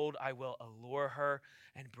 behold, I will allure her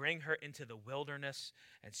and bring her into the wilderness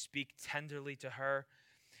and speak tenderly to her.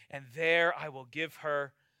 And there I will give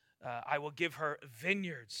her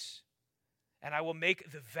vineyards, and I will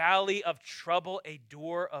make the valley of trouble a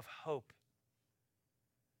door of hope.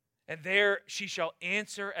 And there she shall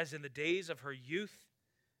answer as in the days of her youth,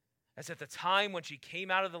 as at the time when she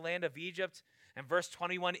came out of the land of Egypt. And verse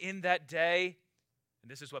 21, in that day,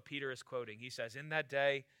 and this is what Peter is quoting, he says, in that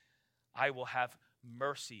day I will have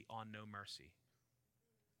mercy on no mercy.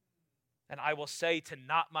 And I will say to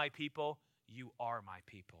not my people, you are my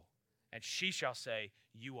people. And she shall say,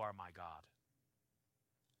 you are my God.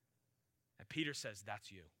 And Peter says, that's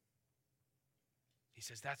you. He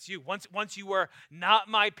says, that's you. Once you were not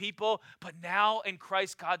my people, but now in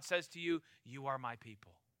Christ, God says to you, you are my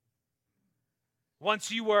people.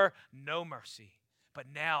 Once you were no mercy, but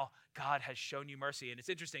now God has shown you mercy. And it's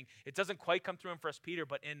interesting, it doesn't quite come through in 1 Peter,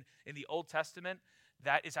 but in the Old Testament,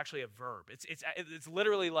 that is actually a verb. It's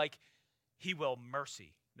literally like, he will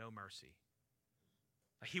mercy, no mercy.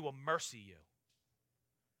 He will mercy you.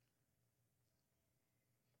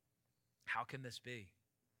 How can this be?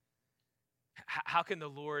 How can the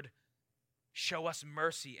Lord show us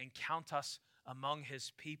mercy and count us among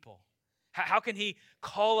his people? How can he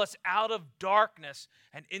call us out of darkness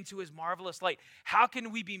and into his marvelous light? How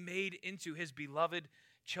can we be made into his beloved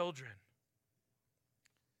children?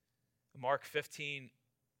 Mark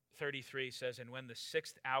 15:33 says, and when the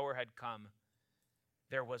 6th hour had come,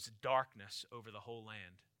 there was darkness over the whole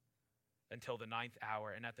land until the 9th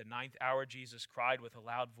hour. And at the 9th hour, Jesus cried with a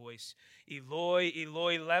loud voice, Eloi,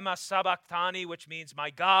 Eloi, lema sabachthani, which means, my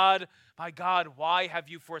God, why have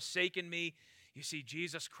you forsaken me? You see,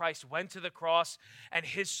 Jesus Christ went to the cross and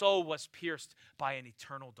his soul was pierced by an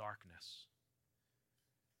eternal darkness.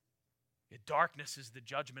 The darkness is the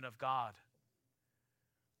judgment of God.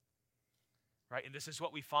 Right? And this is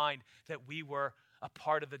what we find, that we were a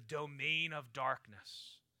part of the domain of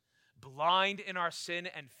darkness, blind in our sin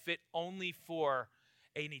and fit only for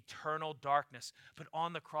an eternal darkness. But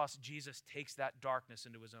on the cross, Jesus takes that darkness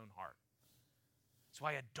into his own heart. That's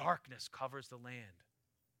why a darkness covers the land.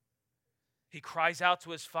 He cries out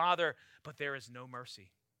to his Father, but there is no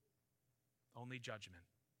mercy, only judgment.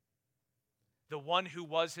 The one who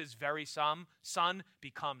was his very son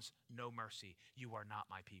becomes no mercy. You are not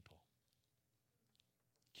my people.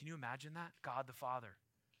 Can you imagine that? God the Father.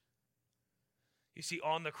 You see,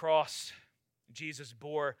 on the cross, Jesus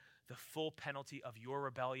bore the full penalty of your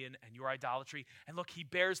rebellion and your idolatry. And look, he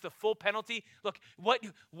bears the full penalty. Look, what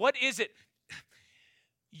is it?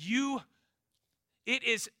 it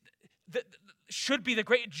is should be the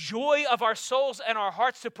great joy of our souls and our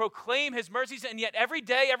hearts to proclaim his mercies, and yet every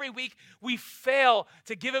day, every week, we fail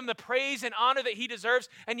to give him the praise and honor that he deserves,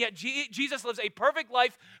 and yet Jesus lives a perfect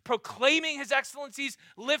life, proclaiming his excellencies,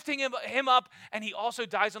 lifting him up, and he also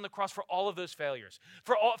dies on the cross for all of those failures.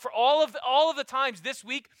 For all of the times this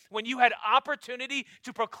week when you had opportunity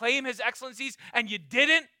to proclaim his excellencies and you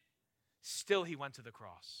didn't, still he went to the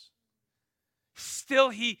cross. Still,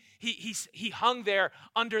 he hung there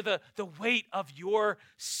under the weight of your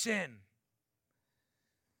sin.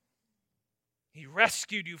 He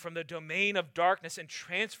rescued you from the domain of darkness and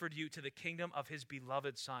transferred you to the kingdom of his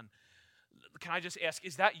beloved Son. Can I just ask,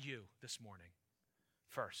 is that you this morning?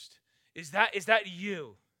 First, is that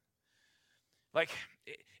you? Like,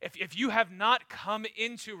 if you have not come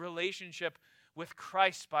into relationship with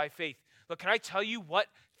Christ by faith, look, can I tell you what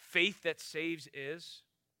faith that saves is?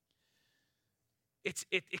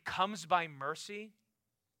 It comes by mercy,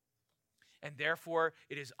 and therefore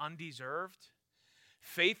it is undeserved.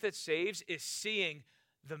 Faith that saves is seeing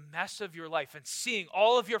the mess of your life and seeing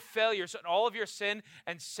all of your failures and all of your sin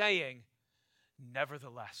and saying,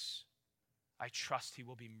 nevertheless, I trust he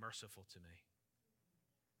will be merciful to me.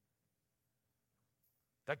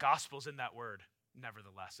 The gospel's in that word,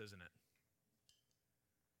 nevertheless, isn't it?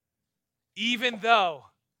 Even though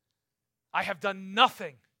I have done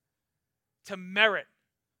nothing to merit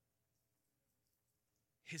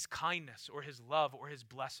his kindness or his love or his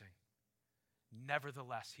blessing,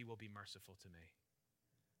 nevertheless, he will be merciful to me.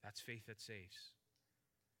 That's faith that saves.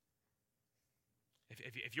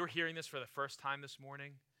 If you're hearing this for the first time this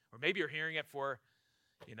morning, or maybe you're hearing it for,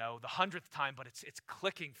 the 100th time, but it's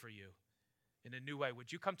clicking for you in a new way,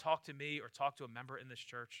 would you come talk to me or talk to a member in this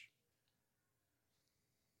church?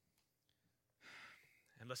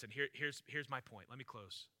 And listen, here's my point. Let me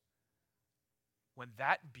close. When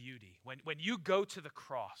that beauty, when you go to the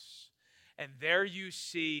cross, and there you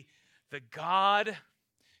see the God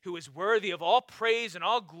who is worthy of all praise and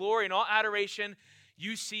all glory and all adoration,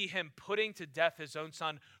 you see him putting to death his own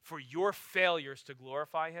Son for your failures to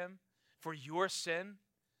glorify him, for your sin.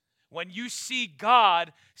 When you see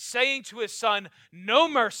God saying to his Son, no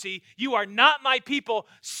mercy, you are not my people,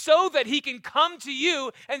 so that he can come to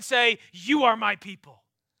you and say, you are my people,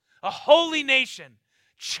 a holy nation,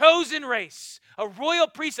 chosen race, a royal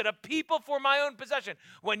priesthood, a people for my own possession.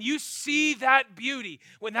 When you see that beauty,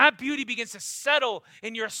 when that beauty begins to settle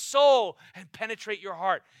in your soul and penetrate your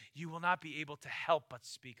heart, you will not be able to help but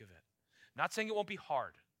speak of it. I'm not saying it won't be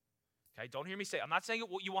hard. Okay, don't hear me say, I'm not saying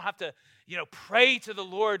you won't have to, pray to the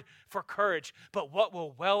Lord for courage, but what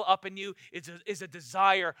will well up in you is a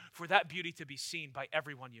desire for that beauty to be seen by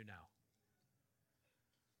everyone you know.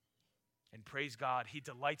 And praise God, he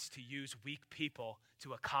delights to use weak people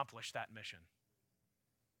to accomplish that mission.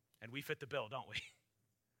 And we fit the bill, don't we?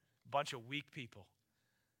 A bunch of weak people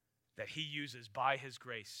that he uses by his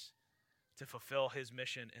grace to fulfill his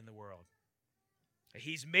mission in the world.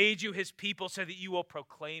 He's made you his people so that you will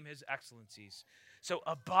proclaim his excellencies. So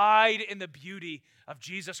abide in the beauty of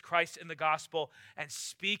Jesus Christ in the gospel and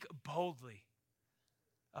speak boldly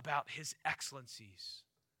about his excellencies,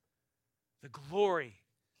 the glory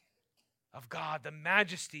of God, the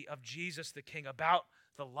majesty of Jesus the King, about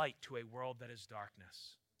the light to a world that is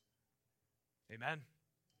darkness. Amen?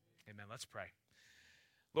 Amen. Let's pray.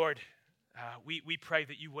 Lord, we pray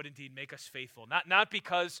that you would indeed make us faithful, not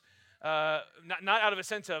because, not out of a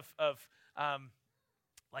sense of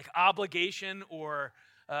like obligation or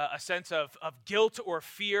a sense of guilt or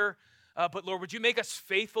fear, but Lord, would you make us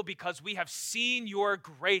faithful because we have seen your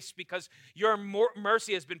grace, because your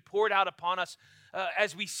mercy has been poured out upon us.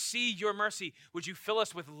 As we see your mercy, would you fill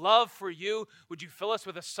us with love for you? Would you fill us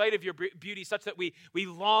with a sight of your beauty such that we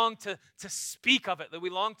long to speak of it, that we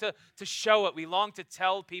long to show it, we long to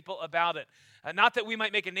tell people about it? Not that we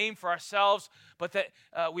might make a name for ourselves, but that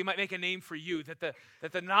we might make a name for you, that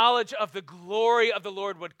the knowledge of the glory of the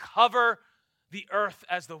Lord would cover the earth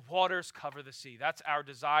as the waters cover the sea. That's our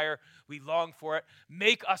desire. We long for it.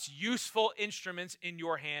 Make us useful instruments in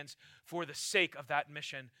your hands for the sake of that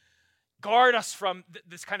mission. Guard us from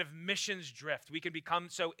this kind of missions drift. We can become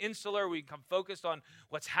so insular. We become focused on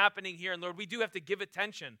what's happening here. And Lord, we do have to give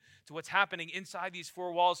attention to what's happening inside these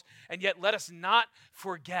four walls. And yet let us not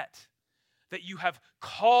forget that you have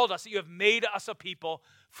called us, that you have made us a people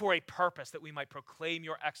for a purpose, that we might proclaim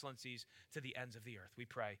your excellencies to the ends of the earth. We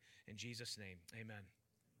pray in Jesus' name, amen.